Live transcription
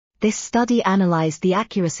This study analyzed the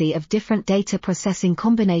accuracy of different data processing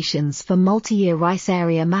combinations for multi-year rice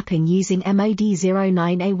area mapping using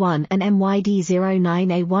MODI09A1 and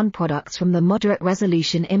MYD09A1 products from the Moderate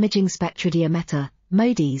Resolution Imaging Spectrodiometer,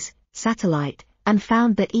 MODIS, satellite, and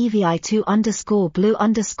found that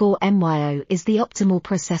EVI2_blue_MYO is the optimal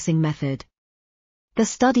processing method. The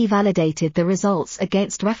study validated the results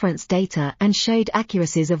against reference data and showed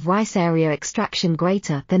accuracies of rice area extraction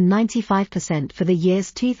greater than 95% for the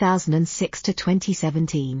years 2006 to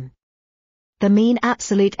 2017. The mean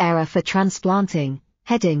absolute error for transplanting,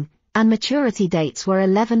 heading, and maturity dates were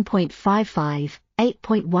 11.55,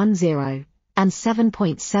 8.10, and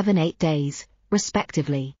 7.78 days,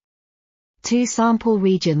 respectively. 2 sample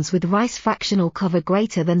regions with rice fractional cover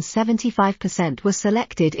greater than 75% were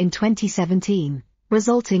selected in 2017.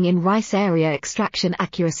 Resulting in rice area extraction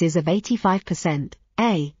accuracies of 85%,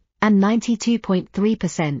 A, and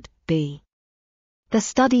 92.3%, B. The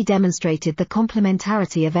study demonstrated the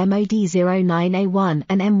complementarity of MOD09A1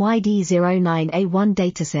 and MYD09A1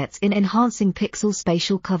 datasets in enhancing pixel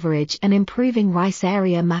spatial coverage and improving rice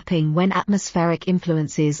area mapping when atmospheric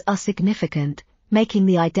influences are significant, making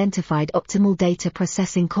the identified optimal data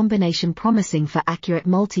processing combination promising for accurate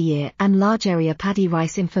multi-year and large-area paddy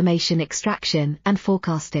rice information extraction and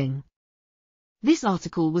forecasting. This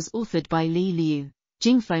article was authored by Li Liu,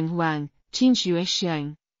 Jingfeng Huang, Qinxue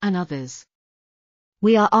Xiong, and others.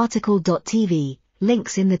 We are RTCLTV,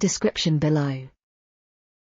 links in the description below.